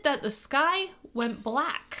 noted that the sky went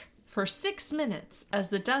black for 6 minutes as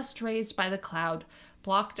the dust raised by the cloud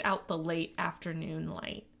blocked out the late afternoon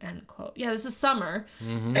light, end quote. Yeah, this is summer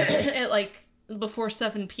at like before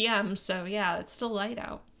 7 p.m. So yeah, it's still light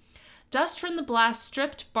out. Dust from the blast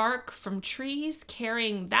stripped bark from trees,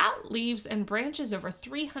 carrying that leaves and branches over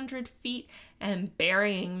 300 feet and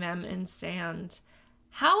burying them in sand.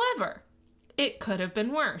 However, it could have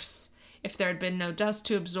been worse. If there had been no dust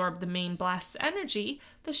to absorb the main blast's energy,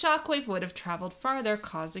 the shockwave would have traveled farther,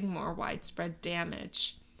 causing more widespread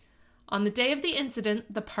damage. On the day of the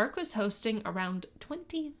incident, the park was hosting around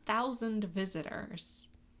 20,000 visitors.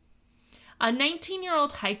 A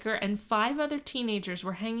 19-year-old hiker and 5 other teenagers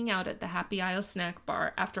were hanging out at the Happy Isle snack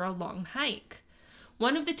bar after a long hike.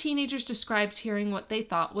 One of the teenagers described hearing what they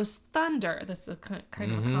thought was thunder. That's a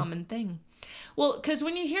kind of a common thing. Well, because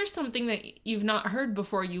when you hear something that you've not heard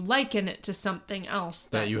before, you liken it to something else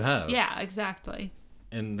that you have. Yeah, exactly.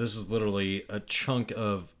 And this is literally a chunk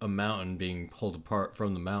of a mountain being pulled apart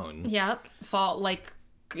from the mountain. Yep.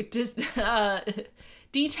 Just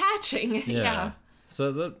detaching. Yeah.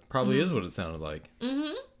 So that probably is what it sounded like.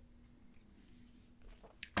 Mm-hmm.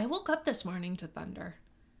 I woke up this morning to thunder.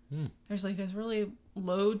 There's like this really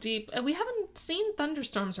low, deep... We haven't seen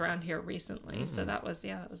thunderstorms around here recently, so that was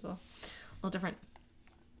a little different.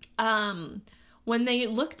 When they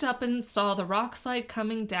looked up and saw the rock slide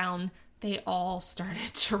coming down, they all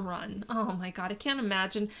started to run. Oh my God, I can't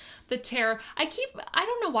imagine the terror. I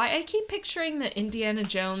don't know why, I keep picturing the Indiana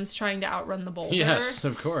Jones trying to outrun the boulder. Yes,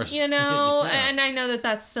 of course. You know, and I know that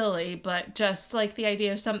that's silly, but just like the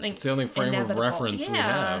idea of something It's the only frame inevitable. of reference we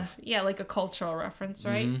have. Yeah, like a cultural reference,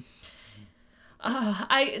 right?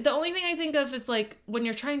 The only thing I think of is like when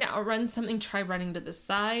you're trying to outrun something, try running to the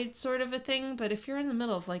side sort of a thing. But if you're in the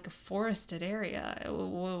middle of like a forested area,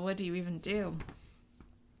 what do you even do?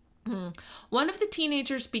 One of the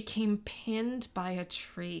teenagers became pinned by a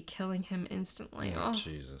tree, killing him instantly. Oh,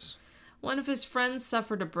 Jesus. One of his friends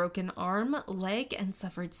suffered a broken arm, leg, and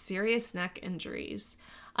suffered serious neck injuries.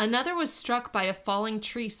 Another was struck by a falling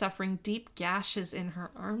tree, suffering deep gashes in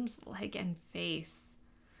her arms, leg, and face.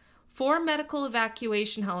 4 medical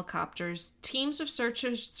evacuation helicopters, teams of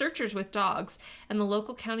searchers with dogs, and the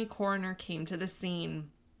local county coroner came to the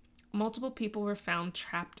scene. Multiple people were found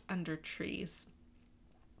trapped under trees.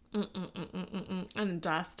 And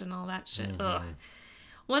dust and all that shit. Ugh.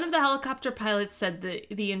 One of the helicopter pilots said that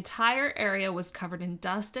the entire area was covered in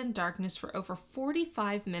dust and darkness for over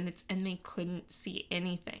 45 minutes and they couldn't see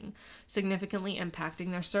anything, significantly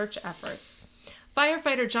impacting their search efforts.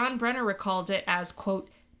 Firefighter John Brenner recalled it as, quote,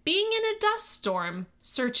 being in a dust storm,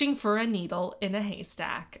 searching for a needle in a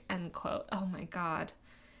haystack, end quote. Oh my God.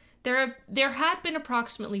 There had been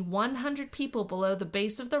approximately 100 people below the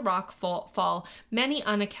base of the rock fall, many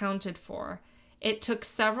unaccounted for. It took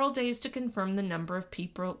several days to confirm the number of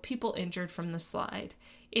people injured from the slide.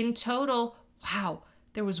 In total, wow,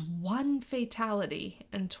 there was 1 fatality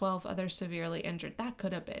and 12 others severely injured. That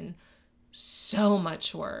could have been so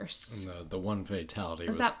much worse. And the 1 fatality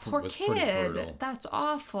was that poor was kid. That's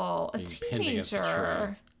awful. A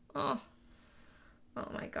teenager. Oh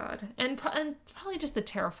my God. And probably just the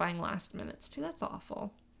terrifying last minutes too. That's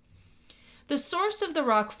awful. The source of the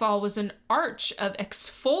rock fall was an arch of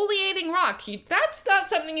exfoliating rock. That's not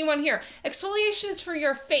something you want to hear. Exfoliation is for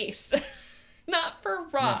your face, not for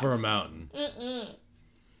rocks. Not for a mountain.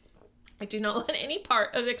 I do not want any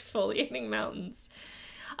part of exfoliating mountains.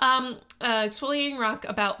 Exfoliating rock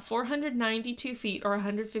about 492 feet or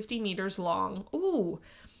 150 meters long. Ooh.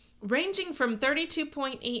 Ranging from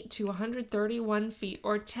 32.8 to 131 feet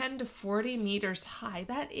or 10 to 40 meters high.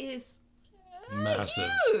 That is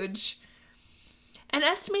massive. Huge. And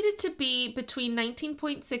estimated to be between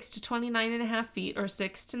 19.6 to 29.5 feet or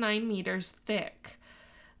 6 to 9 meters thick.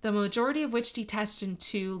 The majority of which detached in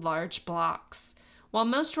 2 large blocks. While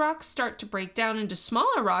most rocks start to break down into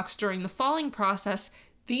smaller rocks during the falling process,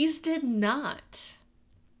 these did not.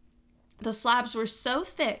 The slabs were so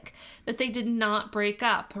thick that they did not break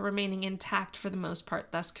up, remaining intact for the most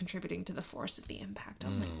part, thus contributing to the force of the impact.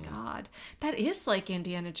 Oh my God. That is like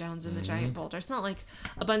Indiana Jones and the Giant Boulder. It's not like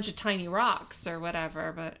a bunch of tiny rocks or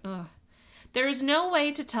whatever, but there is no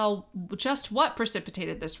way to tell just what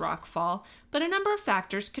precipitated this rock fall, but a number of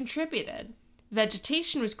factors contributed.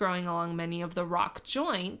 Vegetation was growing along many of the rock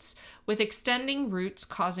joints, with extending roots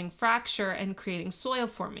causing fracture and creating soil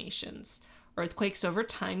formations. Earthquakes over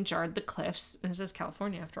time jarred the cliffs, this is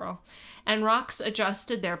California after all, and rocks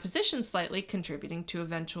adjusted their position slightly, contributing to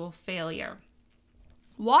eventual failure.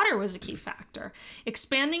 Water was a key factor,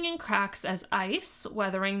 expanding in cracks as ice,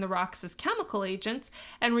 weathering the rocks as chemical agents,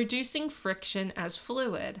 and reducing friction as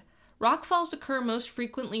fluid. Rockfalls occur most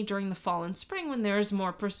frequently during the fall and spring when there is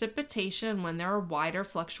more precipitation and when there are wider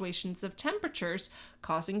fluctuations of temperatures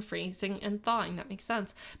causing freezing and thawing. That makes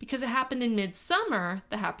sense. Because it happened in midsummer,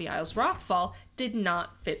 the Happy Isles rockfall did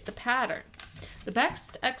not fit the pattern. The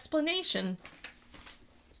best explanation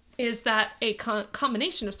is that a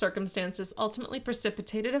combination of circumstances ultimately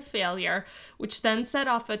precipitated a failure, which then set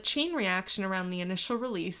off a chain reaction around the initial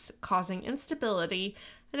release, causing instability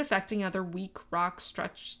and affecting other weak rock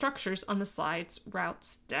structures on the slide's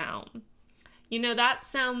routes down. You know, that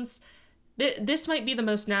sounds... This might be the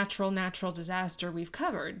most natural disaster we've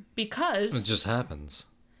covered, because... It just happens.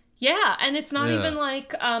 Yeah, and it's not even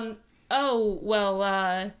like,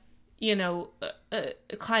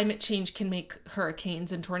 climate change can make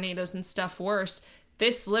hurricanes and tornadoes and stuff worse.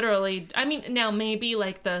 This literally... I mean, now maybe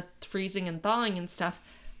like the freezing and thawing and stuff,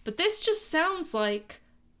 but this just sounds like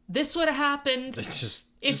this would have happened...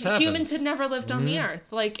 If humans had never lived on the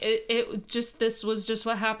earth. Like, this was just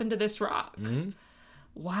what happened to this rock. Mm-hmm.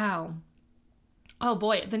 Wow. Oh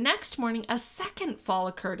boy. The next morning, a second fall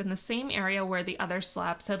occurred in the same area where the other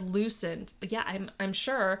slabs had loosened. Yeah, I'm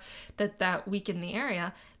sure that weakened the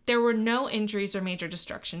area. There were no injuries or major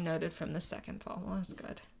destruction noted from the second fall. Well, that's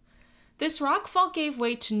good. This rockfall gave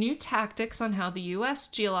way to new tactics on how the U.S.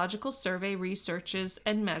 Geological Survey researches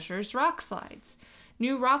and measures rock slides.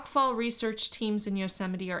 New rockfall research teams in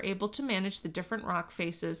Yosemite are able to manage the different rock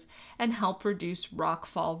faces and help reduce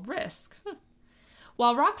rockfall risk.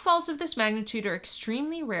 While rockfalls of this magnitude are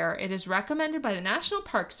extremely rare, it is recommended by the National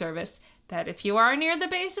Park Service that if you are near the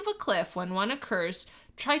base of a cliff when one occurs,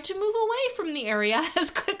 try to move away from the area as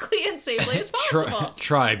quickly and safely as possible.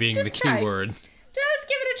 Try being the key word. Just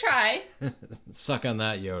give it a try. Suck on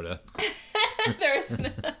that, Yoda. There's no...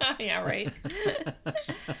 Yeah, right.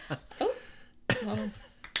 Oh.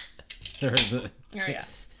 There is a... Oh, yeah.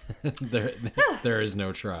 there is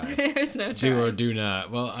no try. There's no try. Do or do not.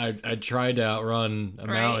 Well, I tried to outrun a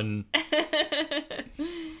mountain.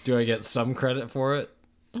 Do I get some credit for it?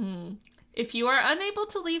 Mm-hmm. If you are unable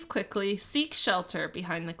to leave quickly, seek shelter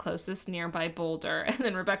behind the closest nearby boulder. And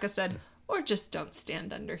then Rebecca said, or just don't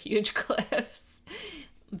stand under huge cliffs.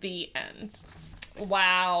 The end.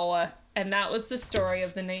 Wow. And that was the story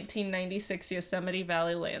of the 1996 Yosemite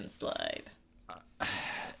Valley landslide.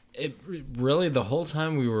 It really, the whole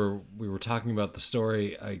time we were talking about the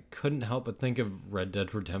story, I couldn't help but think of Red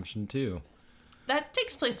Dead Redemption 2. That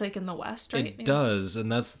takes place like in the West, right? It does,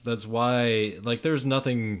 and that's why, like, there's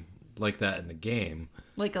nothing like that in the game.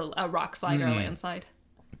 Like a rock slide or a landslide.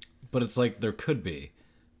 But it's like there could be,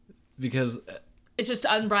 because it's just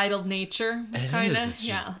unbridled nature, kind of.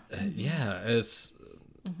 Yeah. It's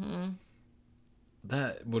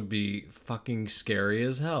that would be fucking scary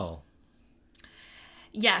as hell.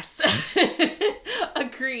 Yes.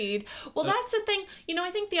 Agreed. Well, that's the thing. You know,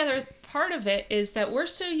 I think the other part of it is that we're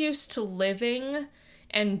so used to living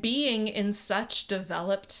and being in such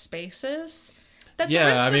developed spaces that the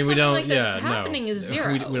risk of something like this happening is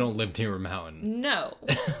zero. We don't live near a mountain. No.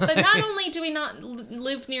 But not only do we not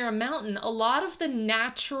live near a mountain, a lot of the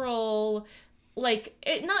natural, like,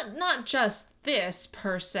 not just this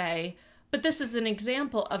per se, but this is an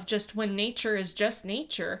example of just when nature is just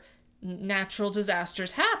nature, natural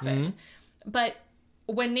disasters happen. Mm-hmm. But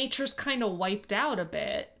when nature's kind of wiped out a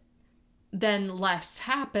bit, then less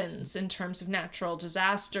happens in terms of natural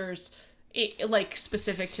disasters, like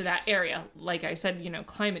specific to that area. Like I said, you know,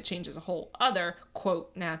 climate change is a whole other,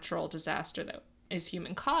 quote, natural disaster that is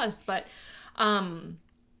human caused. But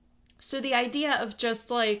so the idea of just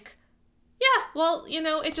like, yeah, well, you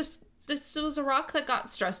know, this was a rock that got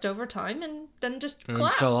stressed over time and then just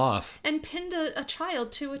collapsed. Fell off. And pinned a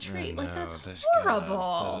child to a tree. Like, that's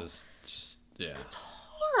horrible. That is just, yeah. That's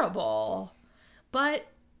horrible. But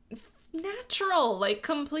natural, like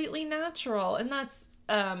completely natural. And that's,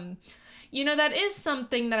 you know, that is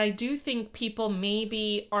something that I do think people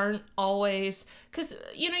maybe aren't always, because,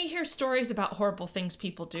 you know, you hear stories about horrible things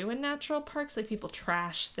people do in natural parks, like people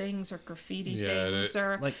trash things or graffiti things.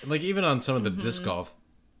 Or like even on some of the disc golf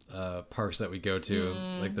parks that we go to,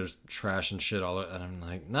 like there's trash and shit all over, and I'm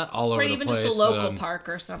like, not all over the place, even just a local park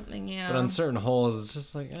or something, yeah. But on certain holes, it's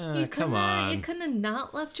just like, come on. You couldn't have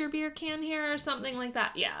not left your beer can here or something like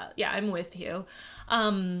that. Yeah, I'm with you.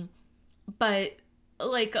 But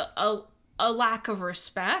like a a lack of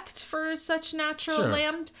respect for such natural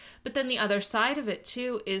land. But then the other side of it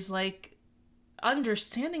too is like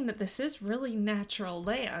understanding that this is really natural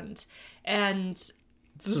land, and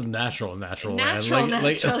this is natural land. Natural,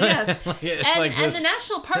 yes. And the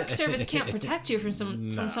National Park Service can't protect you from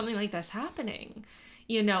something like this happening.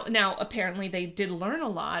 You know, now apparently they did learn a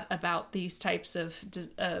lot about these types of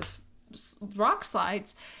rock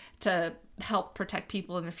slides to help protect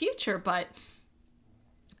people in the future, but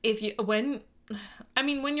when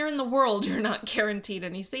you're in the world, you're not guaranteed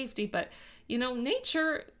any safety, but you know,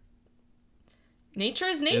 nature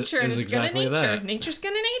is nature, and it's exactly gonna nature. That. Nature's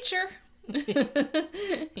gonna nature.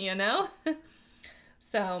 You know?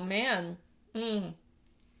 So, man.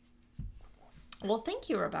 Well, thank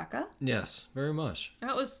you, Rebecca. Yes, very much.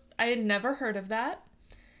 I had never heard of that.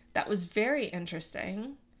 That was very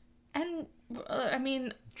interesting. And,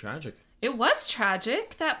 tragic. It was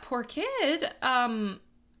tragic. That poor kid.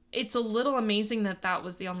 It's a little amazing that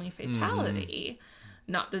was the only fatality.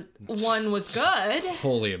 Not that one was good.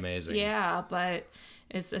 Wholly amazing. Yeah, but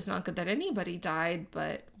it's not good that anybody died,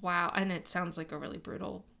 but wow. And it sounds like a really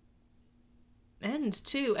brutal end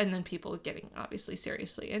too. And then people getting obviously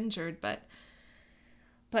seriously injured, but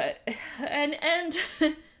and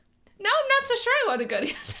now I'm not so sure I want to go to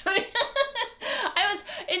Yosemite. I was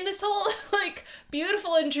in this whole like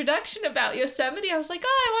beautiful introduction about Yosemite. I was like,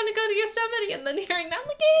 oh, I want to go to Yosemite, and then hearing that, I'm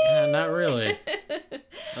like, yeah, not really.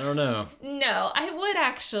 I don't know. No, I would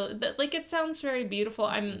actually. Like, it sounds very beautiful.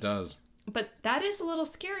 It does. But that is a little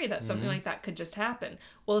scary that something like that could just happen.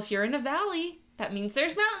 Well, if you're in a valley, that means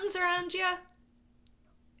there's mountains around you.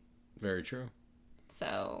 Very true.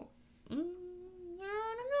 So, I don't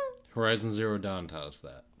know. Horizon Zero Dawn taught us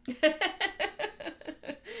that.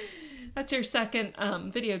 That's your second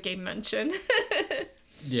video game mention.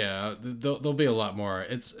 Yeah, there'll be a lot more.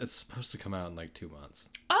 It's supposed to come out in like 2 months.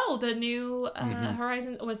 Oh, the new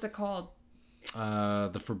Horizon. What's it called?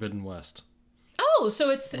 The Forbidden West. Oh, so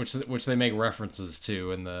it's which they make references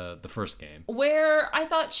to in the first game. Where I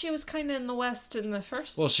thought she was kind of in the West in the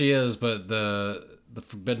first. Well, she is, but the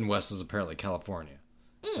Forbidden West is apparently California.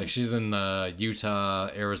 Like she's in Utah,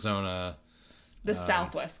 Arizona. The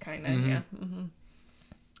Southwest kind of, yeah. Mm-hmm.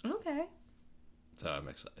 Okay. So I'm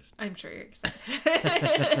excited. I'm sure you're excited.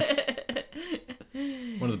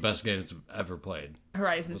 One of the best games I've ever played.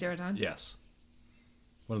 Horizon Zero Dawn? Yes.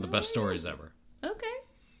 One of the best stories ever. Okay.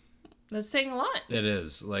 That's saying a lot. It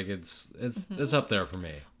is. Like, it's up there for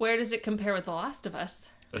me. Where does it compare with The Last of Us?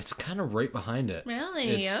 It's kind of right behind it.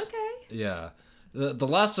 Really? Okay. Yeah. The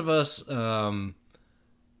Last of Us,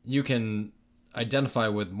 you can identify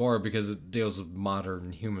with more because it deals with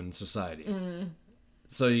modern human society.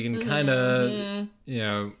 So you can kind of,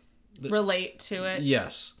 relate to it.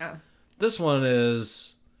 Yes. Oh. This one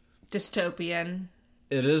is... dystopian.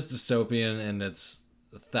 It is dystopian, and it's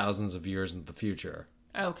thousands of years into the future.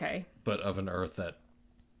 Okay. But of an Earth that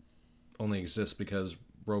only exists because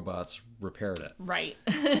robots repaired it. Right.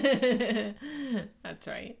 That's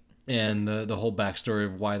right. And the whole backstory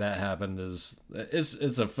of why that happened is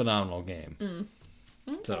it's a phenomenal game.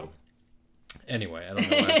 Okay. So anyway, I don't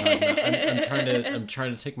know what I'm talking about. I'm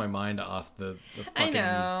trying to take my mind off the fucking,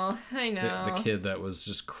 I know. The kid that was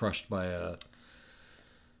just crushed by a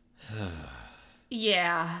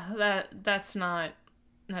yeah, that's not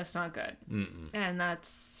good. Mm-mm. And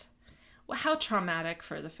that's how traumatic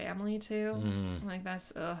for the family too. Like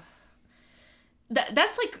that's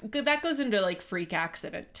that's like that goes into like freak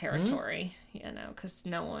accident territory, because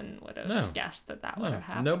no one would have guessed that would have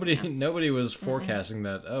happened. Nobody was forecasting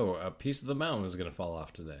that. Oh, a piece of the mountain was going to fall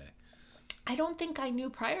off today. I don't think I knew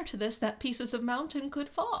prior to this that pieces of mountain could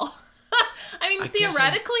fall. I mean,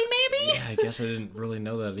 theoretically, maybe. Yeah, I guess I didn't really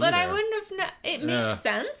know that either. But I wouldn't have. It makes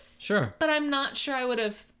sense. Sure. But I'm not sure I would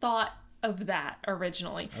have thought of that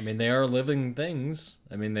originally. I mean, they are living things.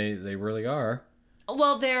 I mean, they really are.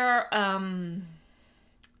 Well, they're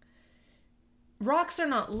rocks are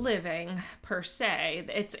not living per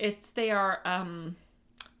se. They are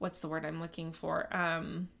what's the word I'm looking for?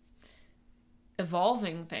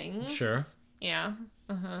 Evolving things. Sure. Yeah.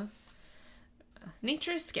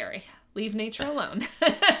 Nature is scary. Leave nature alone.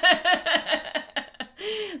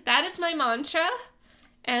 That is my mantra.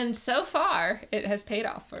 And so far, it has paid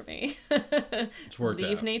off for me. It's worked out.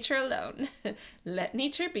 Leave nature alone. Let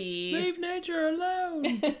nature be. Leave nature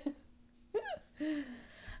alone.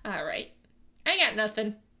 All right. I got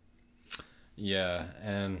nothing. Yeah,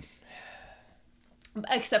 and...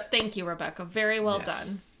 except thank you, Rebecca. Very well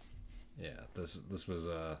done. Yeah, this was,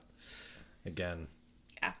 again...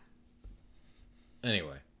 Yeah.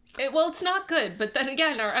 Anyway. Well, it's not good, but then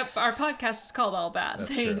again, our podcast is called All Bad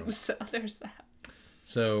That's Things, true. so there's that.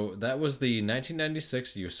 So that was the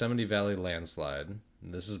 1996 Yosemite Valley landslide.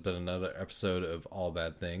 This has been another episode of All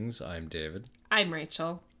Bad Things. I'm David. I'm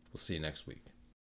Rachel. We'll see you next week.